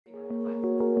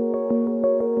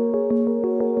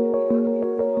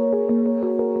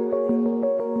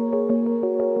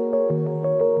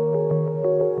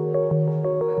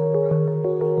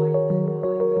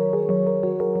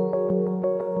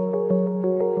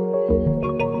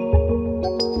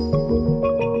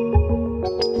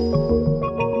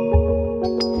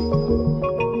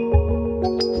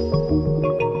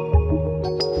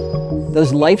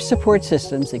Those life support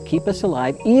systems that keep us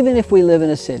alive, even if we live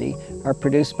in a city, are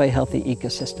produced by healthy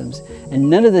ecosystems. And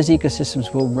none of those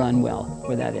ecosystems will run well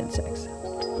without insects.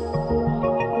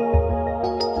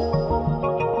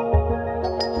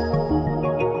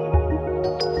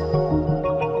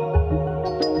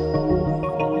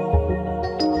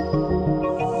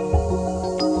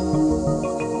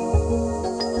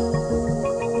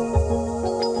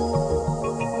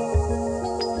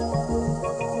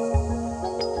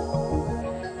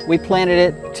 We planted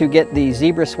it to get the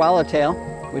zebra swallowtail,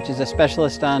 which is a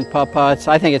specialist on pawpaw.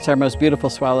 I think it's our most beautiful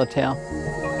swallowtail.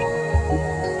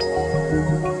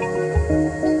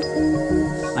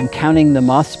 I'm counting the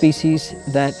moth species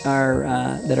that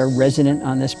are resident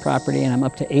on this property, and I'm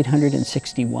up to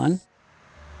 861.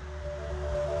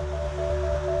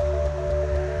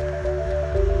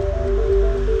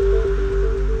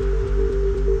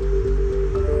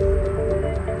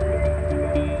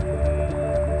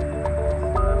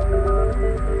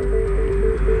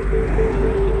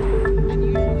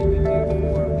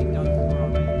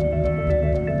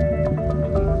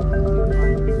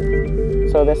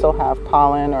 So this will have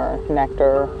pollen or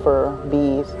nectar for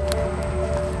bees.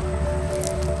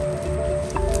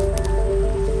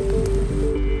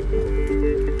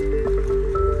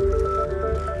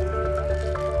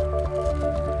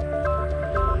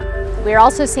 We're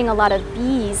also seeing a lot of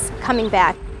bees coming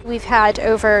back. We've had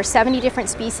over 70 different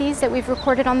species that we've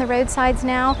recorded on the roadsides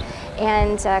now,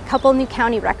 and a couple new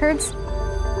county records.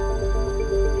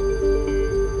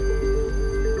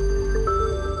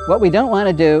 What we don't want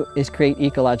to do is create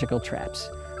ecological traps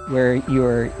where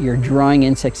you're drawing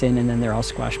insects in and then they're all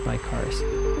squashed by cars.